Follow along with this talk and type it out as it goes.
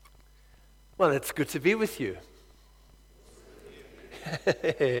Well, it's good to be with you.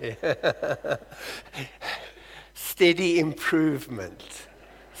 Steady improvement.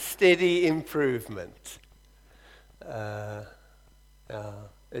 Steady improvement.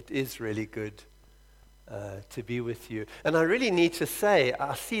 It is really good to be with you. And I really need to say,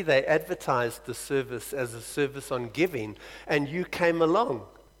 I see they advertised the service as a service on giving, and you came along.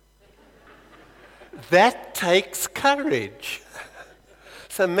 That takes courage.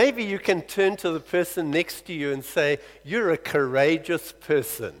 So maybe you can turn to the person next to you and say, "You're a courageous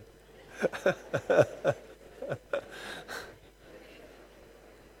person."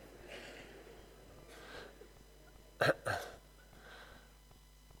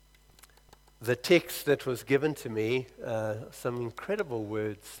 The text that was given to me, some incredible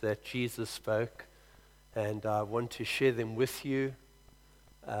words that Jesus spoke, and I want to share them with you.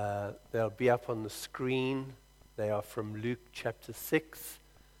 They'll be up on the screen. They are from Luke chapter 6.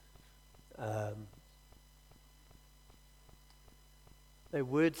 They're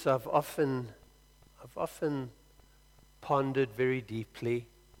words I've often pondered very deeply.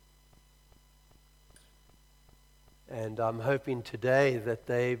 And I'm hoping today that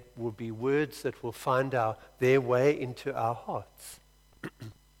they will be words that will find their way into our hearts.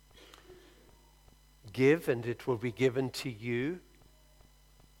 Give, and it will be given to you.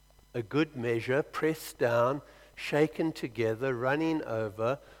 A good measure, pressed down, shaken together, running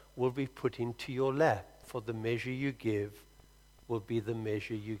over, will be put into your lap. For the measure you give will be the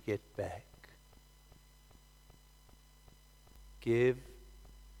measure you get back. Give,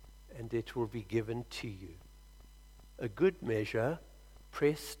 and it will be given to you. A good measure,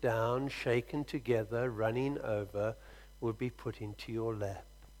 pressed down, shaken together, running over, will be put into your lap.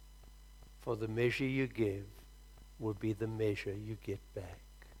 For the measure you give will be the measure you get back.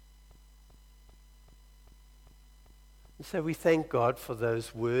 And so we thank God for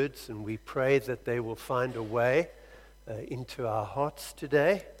those words, and we pray that they will find a way into our hearts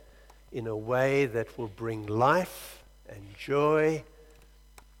today in a way that will bring life and joy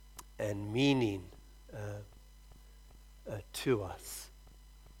and meaning to us.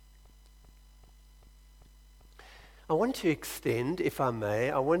 I want to extend, if I may,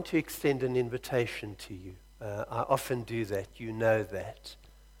 an invitation to you. I often do that, you know that.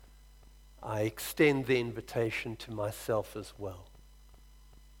 I extend the invitation to myself as well.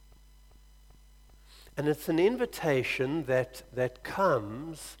 And it's an invitation that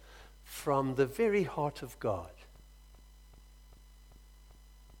comes from the very heart of God.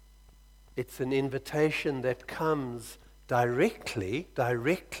 It's an invitation that comes directly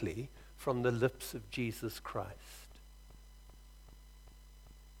from the lips of Jesus Christ.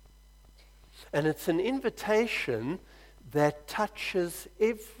 And it's an invitation that touches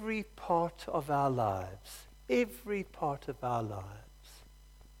every part of our lives. Every part of our lives.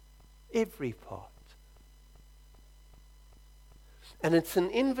 Every part. And it's an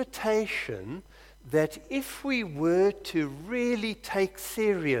invitation that if we were to really take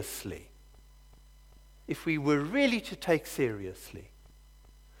seriously, it's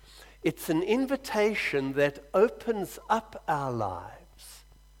an invitation that opens up our lives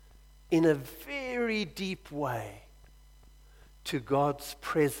in a very deep way to God's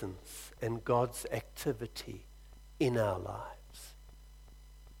presence and God's activity in our lives.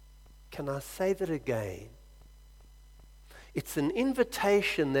 Can I say that again? It's an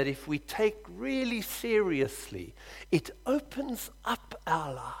invitation that if we take really seriously, it opens up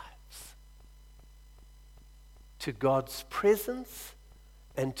our lives to God's presence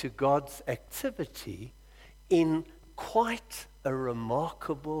and to God's activity in quite a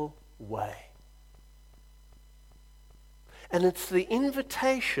remarkable way. And it's the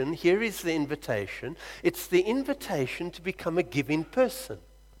invitation, here is the invitation, it's the invitation to become a giving person.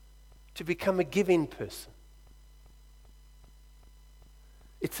 To become a giving person.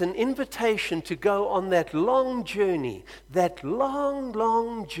 It's an invitation to go on that long journey, that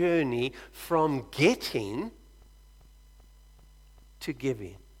long journey from getting to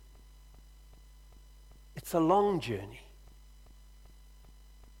giving. It's a long journey.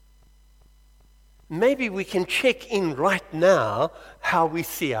 Maybe we can check in right now how we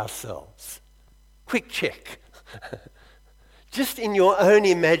see ourselves. Quick check. Just in your own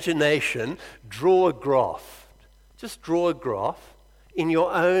imagination, draw a graph. Just draw a graph in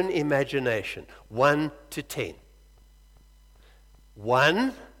your own imagination. 1 to 10.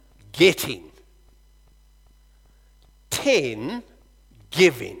 1, getting. 10,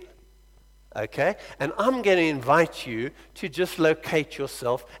 giving. Okay? And I'm going to invite you to just locate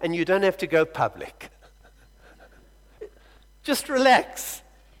yourself, and you don't have to go public. Just relax.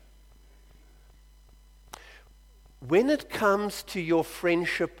 when it comes to your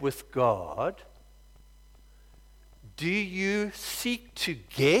friendship with God, do you seek to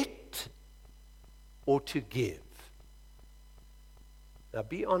get or to give? Now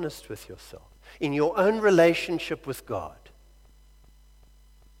be honest with yourself. In your own relationship with God,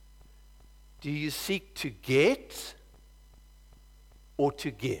 do you seek to get or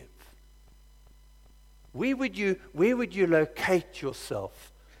to give? Where would you locate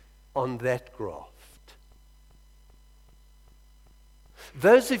yourself on that graft?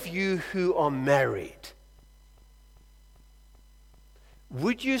 Those of you who are married,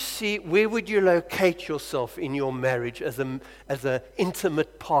 where would you locate yourself in your marriage as an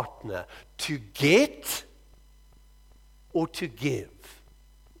intimate partner? To get or to give?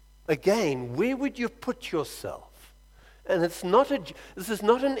 Again, where would you put yourself? And this is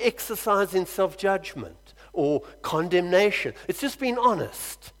not an exercise in self-judgment or condemnation. It's just being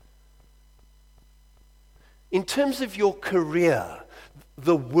honest. In terms of your career,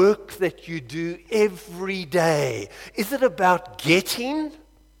 the work that you do every day, is it about getting?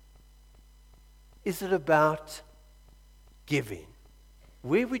 Is it about giving?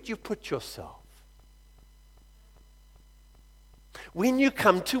 Where would you put yourself? When you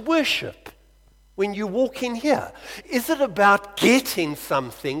come to worship, when you walk in here, is it about getting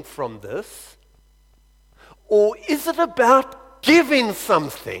something from this? Or is it about giving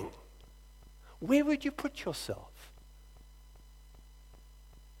something? Where would you put yourself?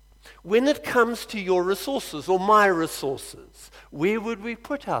 When it comes to your resources or my resources, where would we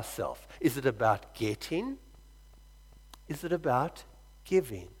put ourselves? Is it about getting? Is it about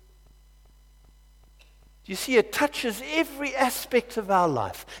giving? Do you see, it touches every aspect of our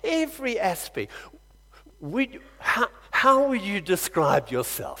life. Every aspect. How would you describe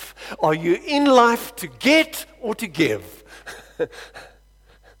yourself? Are you in life to get or to give?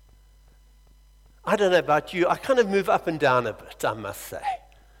 I don't know about you. I kind of move up and down a bit, I must say.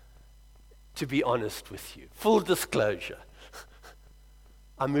 To be honest with you. Full disclosure.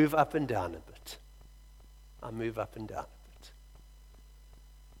 I move up and down a bit. I move up and down a bit.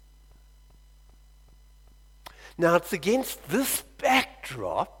 Now, it's against this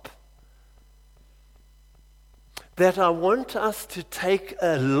backdrop that I want us to take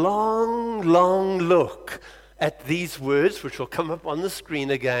a long, long look at these words, which will come up on the screen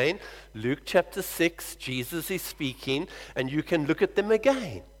again. Luke chapter 6, Jesus is speaking, and you can look at them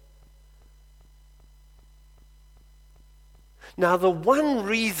again. Now, the one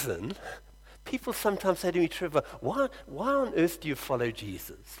reason, people sometimes say to me, Trevor, why on earth do you follow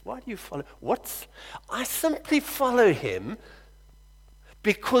Jesus? Why do you follow? I simply follow him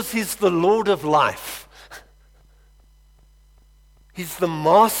because he's the Lord of life. He's the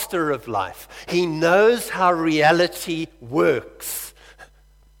master of life. He knows how reality works.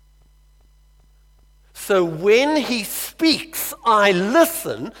 So when he speaks, I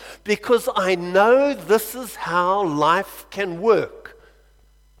listen because I know this is how life can work.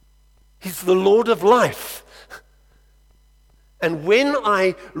 He's the Lord of life. And when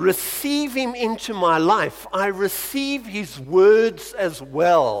I receive him into my life, I receive his words as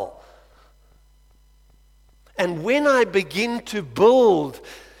well. And when I begin to build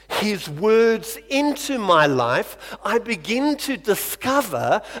his words into my life, I begin to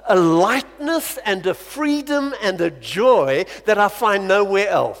discover a lightness and a freedom and a joy that I find nowhere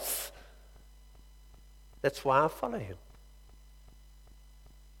else. That's why I follow him.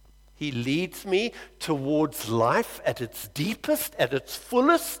 He leads me towards life at its deepest, at its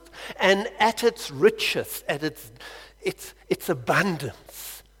fullest, and at its richest, at its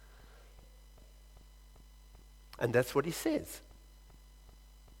abundance. And that's what he says.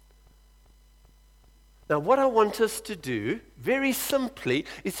 Now, what I want us to do, very simply,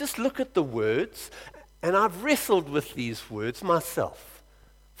 is just look at the words, and I've wrestled with these words myself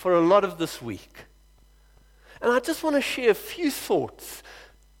for a lot of this week. And I just want to share a few thoughts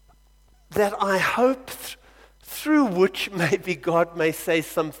that I hope through which maybe God may say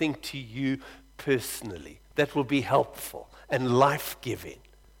something to you personally that will be helpful and life-giving.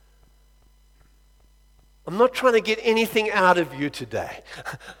 I'm not trying to get anything out of you today.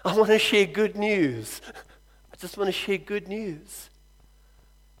 I want to share good news. I just want to share good news.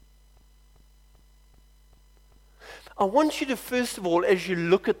 I want you to, first of all, as you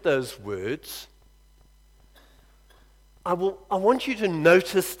look at those words, I want you to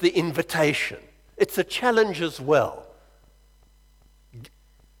notice the invitation. It's a challenge as well.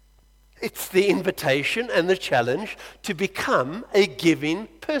 It's the invitation and the challenge to become a giving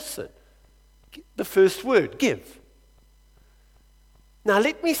person. The first word, give. Now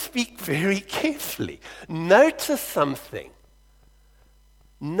let me speak very carefully. Notice something.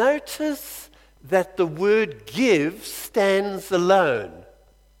 Notice that the word give stands alone.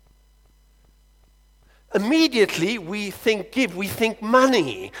 Immediately we think give, we think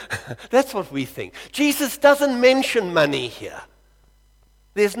money. That's what we think. Jesus doesn't mention money here.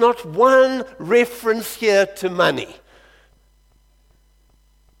 There's not one reference here to money.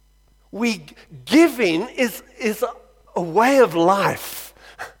 Giving is a way of life.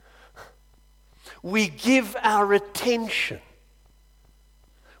 We give our attention.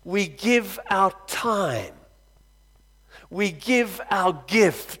 We give our time. We give our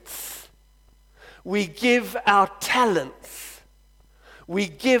gifts. We give our talents. We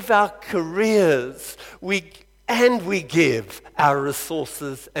give our careers. And we give our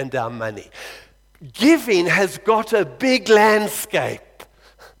resources and our money. Giving has got a big landscape.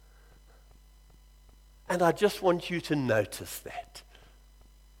 And I just want you to notice that.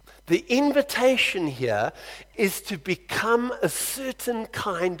 The invitation here is to become a certain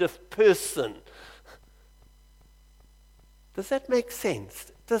kind of person. Does that make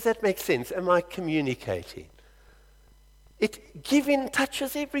sense? Does that make sense? Am I communicating? Giving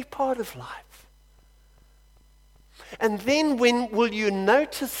touches every part of life. And then will you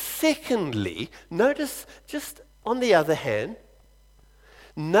notice, secondly, notice just on the other hand,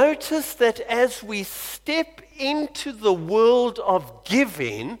 notice that as we step into the world of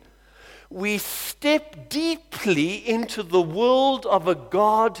giving, we step deeply into the world of a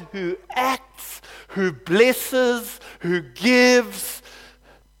God who acts, who blesses, who gives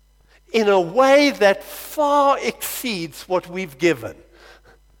in a way that far exceeds what we've given.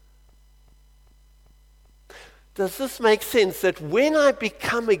 Does this make sense? That when I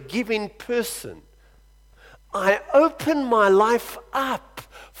become a giving person, I open my life up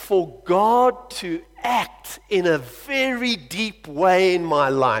for God to act in a very deep way in my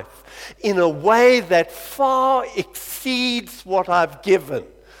life, in a way that far exceeds what I've given.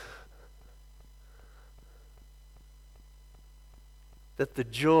 That the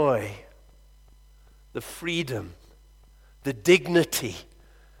joy, the freedom, the dignity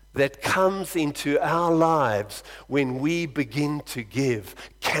that comes into our lives when we begin to give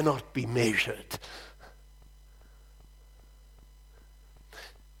cannot be measured.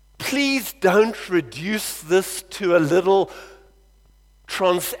 Please don't reduce this to a little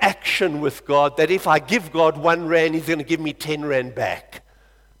transaction with God, that if I give God 1 rand, He's going to give me 10 rand back.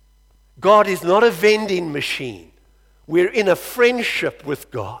 God is not a vending machine. We're in a friendship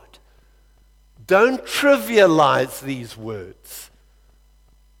with God. Don't trivialize these words.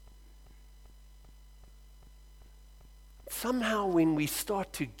 Somehow when we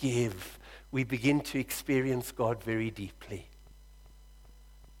start to give, we begin to experience God very deeply.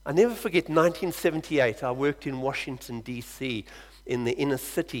 I never forget 1978, I worked in Washington, D.C., in the inner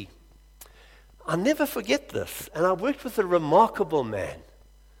city. I'll never forget this. And I worked with a remarkable man,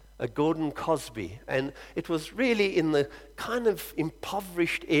 a Gordon Cosby. And it was really in the kind of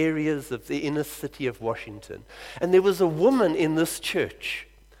impoverished areas of the inner city of Washington. And there was a woman in this church.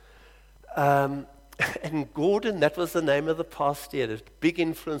 And Gordon, that was the name of the pastor, he had a big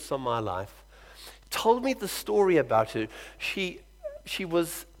influence on my life, told me the story about her. She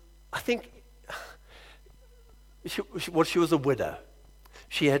was, I think, she was a widow.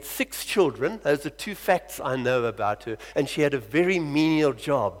 She had 6 children. Those are 2 facts I know about her. And she had a very menial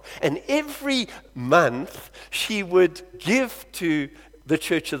job. And every month she would give to the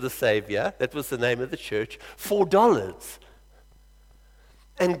Church of the Savior, that was the name of the church, $4.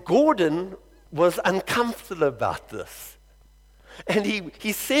 And Gordon was uncomfortable about this. And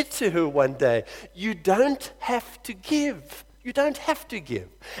he said to her one day, "You don't have to give. You don't have to give."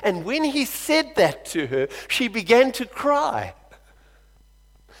 And when he said that to her, she began to cry.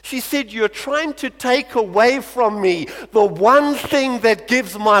 She said, "You're trying to take away from me the one thing that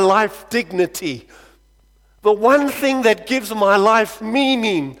gives my life dignity, the one thing that gives my life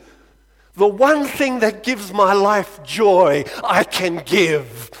meaning, the one thing that gives my life joy. I can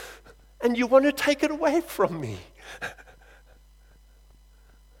give. And you want to take it away from me."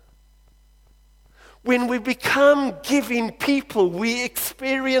 When we become giving people, we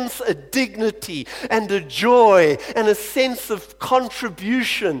experience a dignity and a joy and a sense of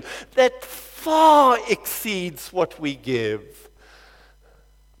contribution that far exceeds what we give.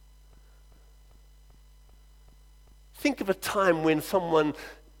 Think of a time when someone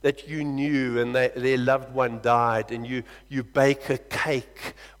that you knew and their loved one died, and you bake a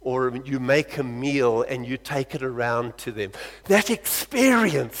cake or you make a meal and you take it around to them. That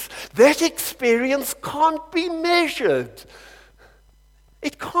experience can't be measured.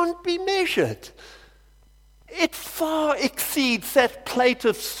 It can't be measured. It far exceeds that plate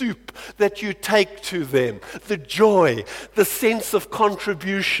of soup that you take to them. The joy, the sense of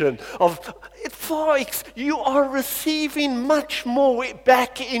contribution, you are receiving much more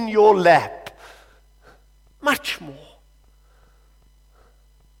back in your lap. Much more.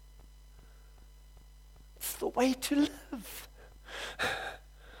 It's the way to live.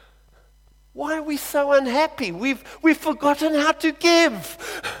 Why are we so unhappy? We've forgotten how to give.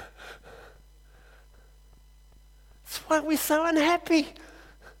 That's why we're so unhappy.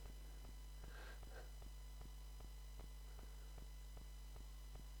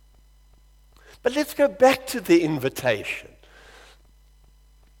 But let's go back to the invitation.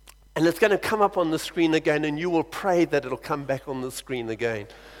 And it's going to come up on the screen again, and you will pray that it'll come back on the screen again.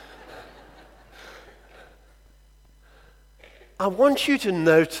 I want you to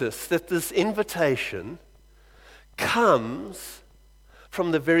notice that this invitation comes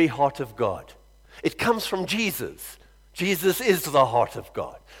from the very heart of God. It comes from Jesus. Jesus is the heart of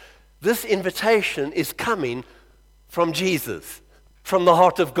God. This invitation is coming from Jesus, from the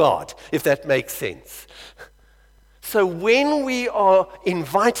heart of God, if that makes sense. So when we are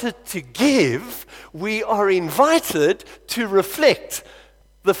invited to give, we are invited to reflect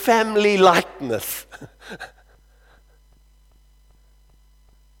the family likeness.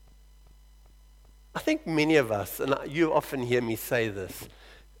 I think many of us, and you often hear me say this,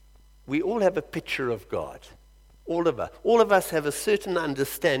 we all have a picture of God. All of us. All of us have a certain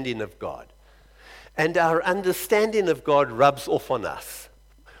understanding of God. And our understanding of God rubs off on us.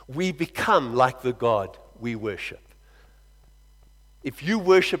 We become like the God we worship. If you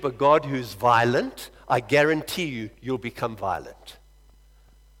worship a God who's violent, I guarantee you, you'll become violent.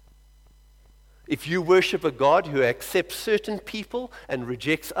 If you worship a God who accepts certain people and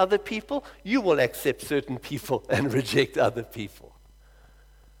rejects other people, you will accept certain people and reject other people.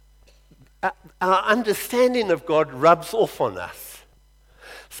 Our understanding of God rubs off on us.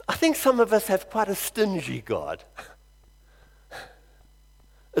 I think some of us have quite a stingy God.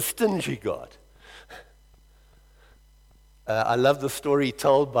 A stingy God. I love the story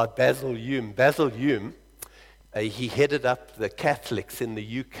told by Basil Hume. Basil Hume, he headed up the Catholics in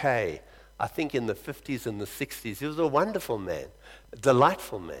the UK, I think in the 50s and the 60s. He was a wonderful man, a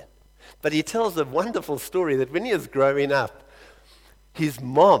delightful man. But he tells a wonderful story that when he was growing up, his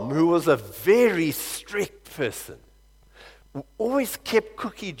mom, who was a very strict person, always kept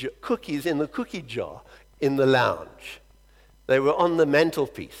cookies in the cookie jar in the lounge. They were on the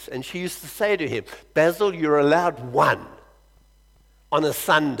mantelpiece. And she used to say to him, Basil, you're allowed one on a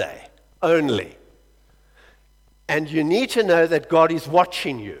Sunday only. And you need to know that God is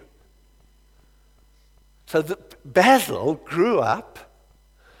watching you. So Basil grew up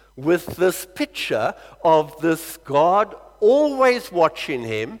with this picture of this God always watching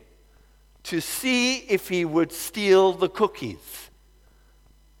him to see if he would steal the cookies.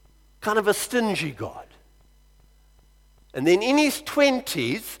 Kind of a stingy God. And then in his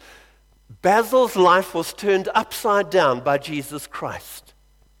 20s, Basil's life was turned upside down by Jesus Christ.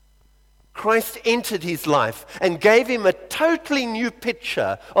 Christ entered his life and gave him a totally new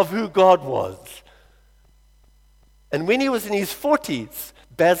picture of who God was. And when he was in his 40s,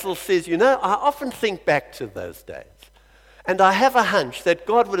 Basil says, I often think back to those days. And I have a hunch that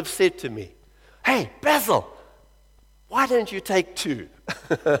God would have said to me, hey, Basil, why don't you take two?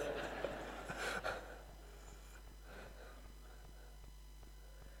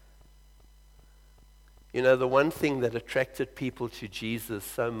 The one thing that attracted people to Jesus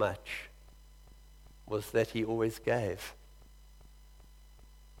so much was that he always gave.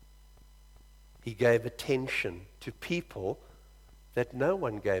 He gave attention to people that no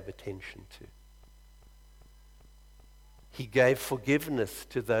one gave attention to. He gave forgiveness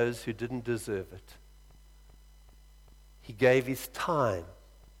to those who didn't deserve it. He gave his time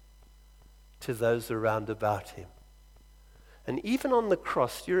to those around about him. And even on the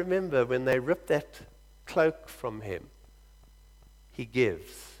cross, do you remember when they ripped that cloak from him? He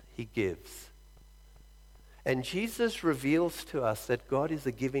gives. And Jesus reveals to us that God is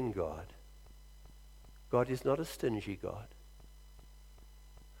a giving God. God is not a stingy God.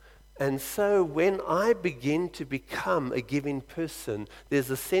 And so when I begin to become a giving person, there's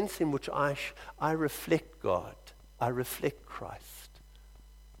a sense in which I reflect God. I reflect Christ.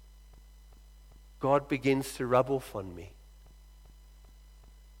 God begins to rub off on me.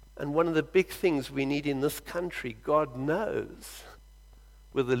 And one of the big things we need in this country, God knows,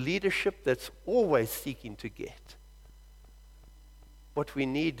 with a leadership that's always seeking to get, what we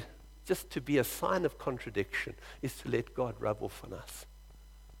need just to be a sign of contradiction is to let God rub off on us.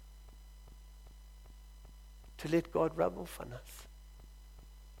 To let God rub off on us.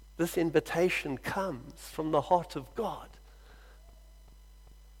 this invitation comes from the heart of God.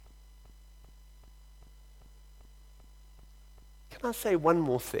 Can I say one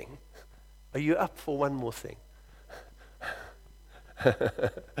more thing? Are you up for one more thing?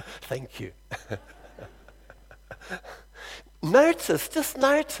 Thank you. Just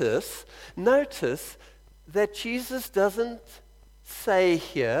notice that Jesus doesn't say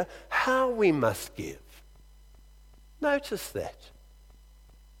here how we must give. Notice that.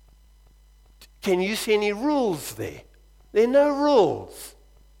 Can you see any rules there? There are no rules.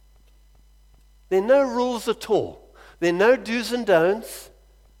 There are no rules at all. There are no do's and don'ts.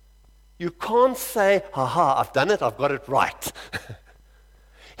 You can't say, I've done it, I've got it right.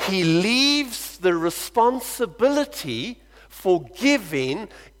 He leaves the responsibility for giving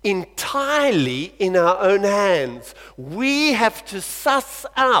entirely in our own hands. We have to suss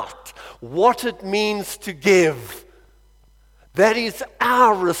out what it means to give. That is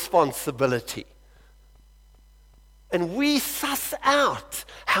our responsibility. And we suss out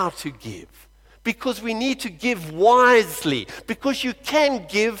how to give. Because we need to give wisely. Because you can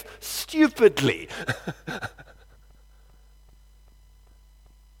give stupidly.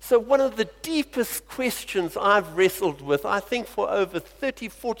 So one of the deepest questions I've wrestled with, I think for over 30,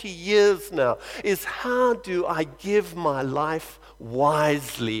 40 years now, is how do I give my life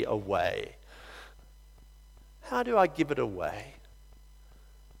wisely away? How do I give it away?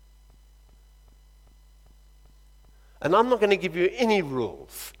 And I'm not going to give you any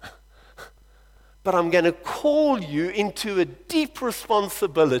rules, but I'm going to call you into a deep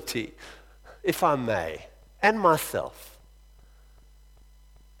responsibility, if I may, and myself.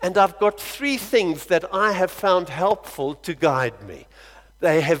 And I've got 3 things that I have found helpful to guide me.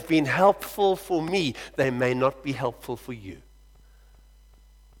 They have been helpful for me. They may not be helpful for you.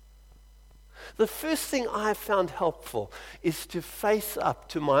 The first thing I have found helpful is to face up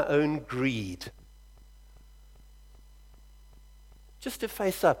to my own greed. Just to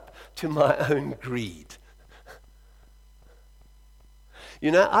face up to my own greed.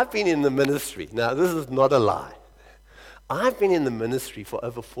 You know, I've been in the ministry. Now, this is not a lie. I've been in the ministry for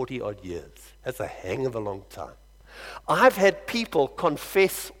over 40-odd years. That's a hang of a long time. I've had people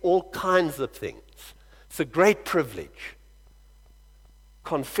confess all kinds of things. It's a great privilege.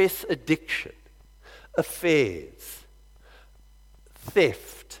 Confess addiction, affairs,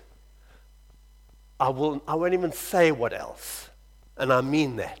 theft. I won't even say what else. And I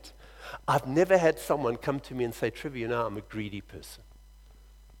mean that. I've never had someone come to me and say, Trevor, you know, I'm a greedy person.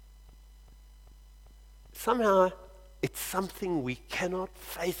 Somehow, it's something we cannot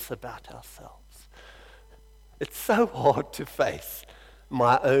face about ourselves. It's so hard to face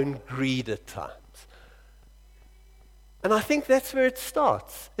my own greed at times. And I think that's where it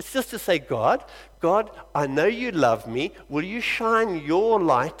starts. It's just to say, God, I know you love me. Will you shine your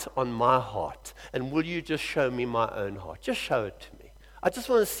light on my heart? And will you just show me my own heart? Just show it to me. I just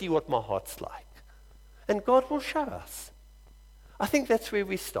want to see what my heart's like. And God will show us. I think that's where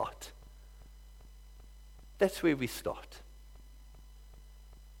we start. That's where we start.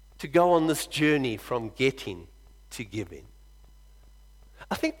 To go on this journey from getting to giving.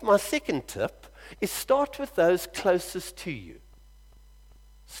 I think my second tip is start with those closest to you.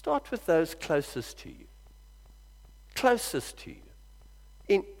 Start with those closest to you. Closest to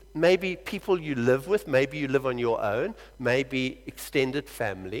you. Maybe people you live with, maybe you live on your own, maybe extended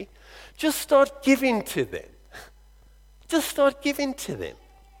family. Just start giving to them. Just start giving to them.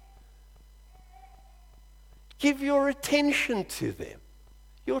 Give your attention to them,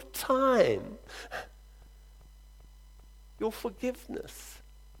 your time, your forgiveness,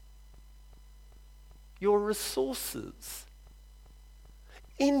 your resources.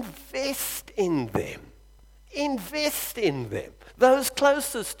 Invest in them. Invest in them. Those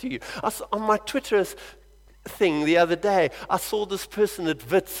closest to you. On my Twitter thing the other day, I saw this person at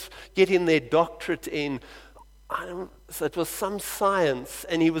Wits getting their doctorate in, so it was some science,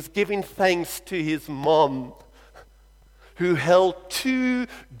 and he was giving thanks to his mom, who held 2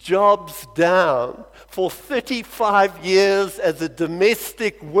 jobs down for 35 years as a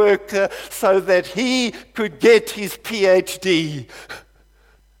domestic worker so that he could get his PhD.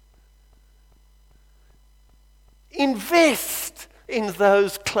 Invest in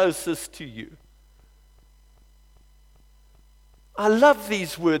those closest to you. I love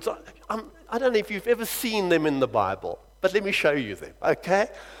these words. I don't know if you've ever seen them in the Bible, but let me show you them, okay?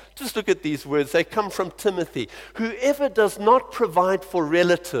 Just look at these words. They come from Timothy. Whoever does not provide for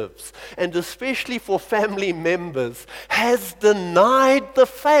relatives, and especially for family members, has denied the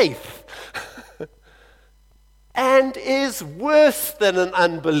faith and is worse than an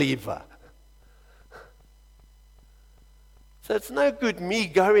unbeliever. It's So it's no good me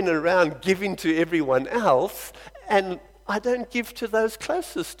going around giving to everyone else, and I don't give to those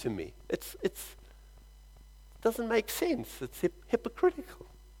closest to me. It doesn't make sense. It's hypocritical.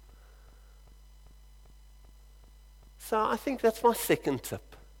 So I think that's my second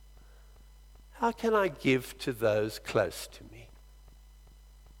tip. How can I give to those close to me?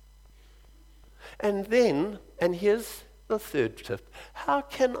 And then, and here's the third tip, how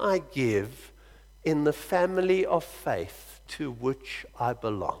can I give in the family of faith to which I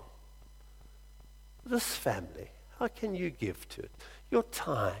belong? This family, how can you give to it? Your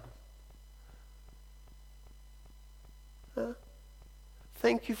time. Huh?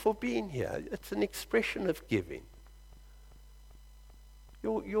 Thank you for being here. It's an expression of giving.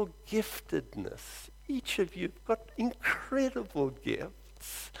 Your giftedness. Each of you have got incredible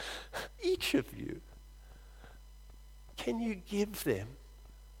gifts. Each of you. Can you give them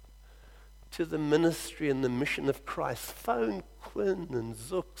to the ministry and the mission of Christ? Phone Quinn and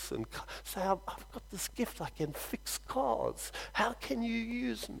Zooks and say, I've got this gift, I can fix cars. How can you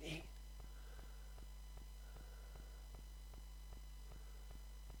use me?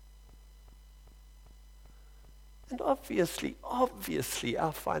 And obviously,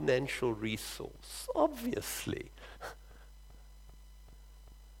 our financial resource, obviously.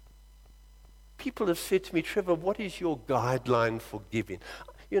 People have said to me, Trevor, what is your guideline for giving?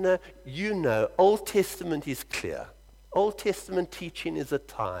 You know, Old Testament is clear. Old Testament teaching is a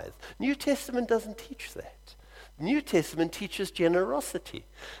tithe. New Testament doesn't teach that. New Testament teaches generosity.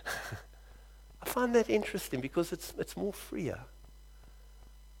 I find that interesting because it's more freer.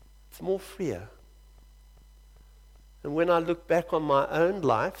 It's more freer. And when I look back on my own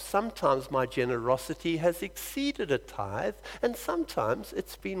life, sometimes my generosity has exceeded a tithe, and sometimes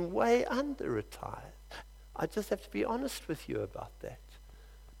it's been way under a tithe. I just have to be honest with you about that.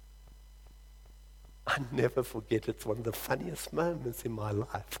 I never forget, it's one of the funniest moments in my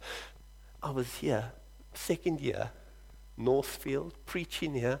life. I was here, second year, Northfield,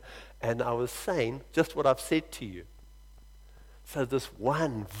 preaching here, and I was saying just what I've said to you. So this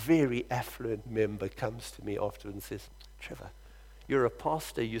one very affluent member comes to me afterwards and says, Trevor, you're a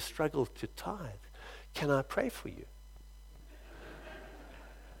pastor, you struggle to tithe. Can I pray for you?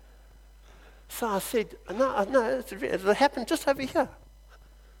 So I said, no, it happened just over here.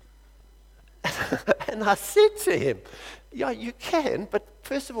 And I said to him, yeah, you can, but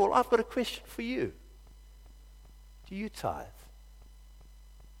first of all, I've got a question for you. Do you tithe?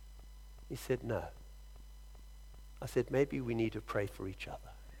 He said, no. I said, maybe we need to pray for each other.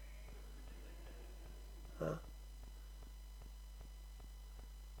 Huh?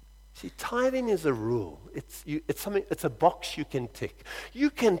 See, tithing is a rule. It's a box you can tick.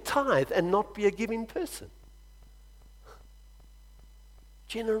 You can tithe and not be a giving person.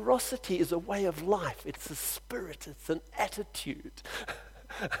 Generosity is a way of life. It's a spirit. It's an attitude.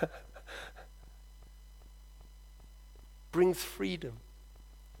 Brings freedom.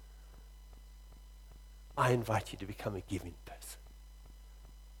 I invite you to become a giving person.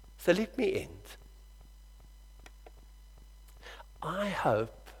 So let me end. I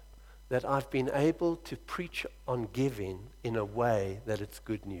hope that I've been able to preach on giving in a way that it's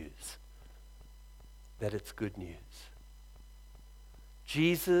good news. That it's good news.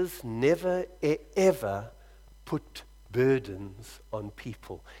 Jesus never, ever put burdens on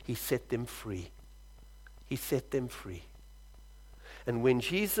people. He set them free. He set them free. And when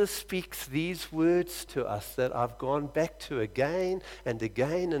Jesus speaks these words to us that I've gone back to again and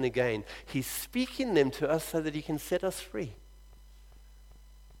again and again, he's speaking them to us so that he can set us free.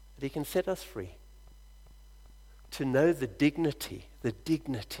 That he can set us free. To know the dignity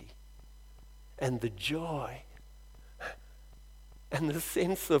and the joy and the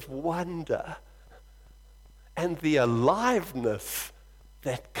sense of wonder and the aliveness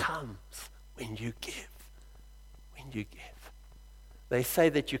that comes when you give. When you give. They say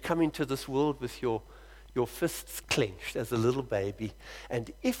that you come into this world with your fists clenched as a little baby,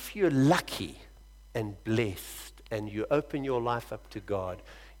 and if you're lucky and blessed and you open your life up to God,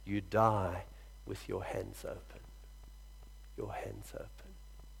 you die with your hands open. Your hands open.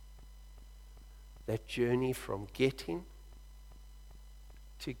 That journey from getting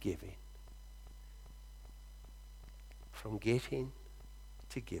to giving. From getting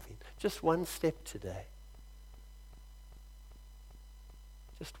to giving. Just one step today.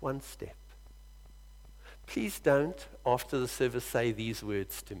 Just one step. Please don't, after the service, say these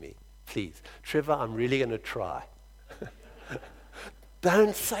words to me. Please. Trevor, I'm really going to try.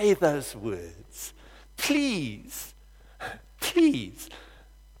 Don't say those words. Please. Please.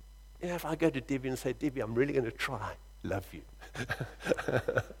 If I go to Debbie and say, Debbie, I'm really going to try. Love you.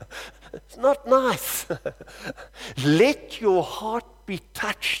 It's not nice. Let your heart be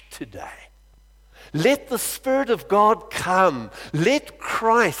touched today. Let the Spirit of God come. Let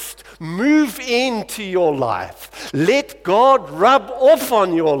Christ move into your life. Let God rub off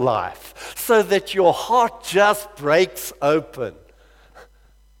on your life so that your heart just breaks open.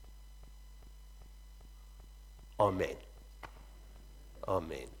 Amen.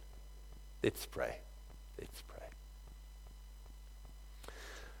 Amen. Let's pray. Let's pray.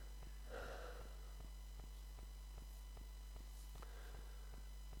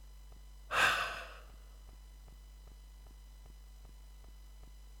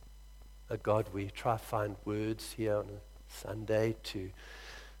 God, we try to find words here on a Sunday to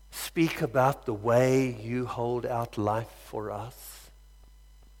speak about the way you hold out life for us.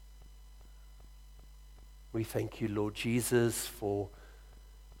 We thank you, Lord Jesus, for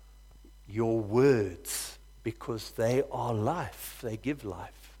your words, because they are life. They give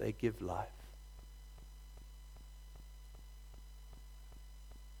life. They give life.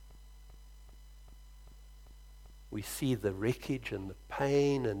 We see the wreckage and the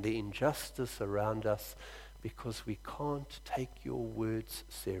pain and the injustice around us because we can't take your words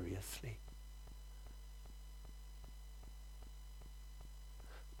seriously.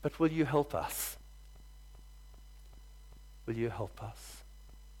 But will you help us? Will you help us?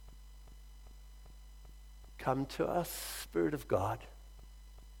 Come to us, Spirit of God,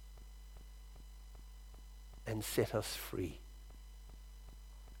 and set us free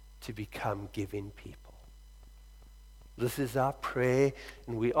to become giving people. This is our prayer,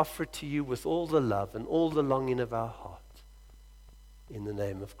 and we offer it to you with all the love and all the longing of our heart. In the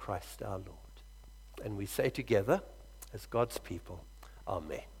name of Christ our Lord. And we say together, as God's people,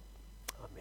 Amen.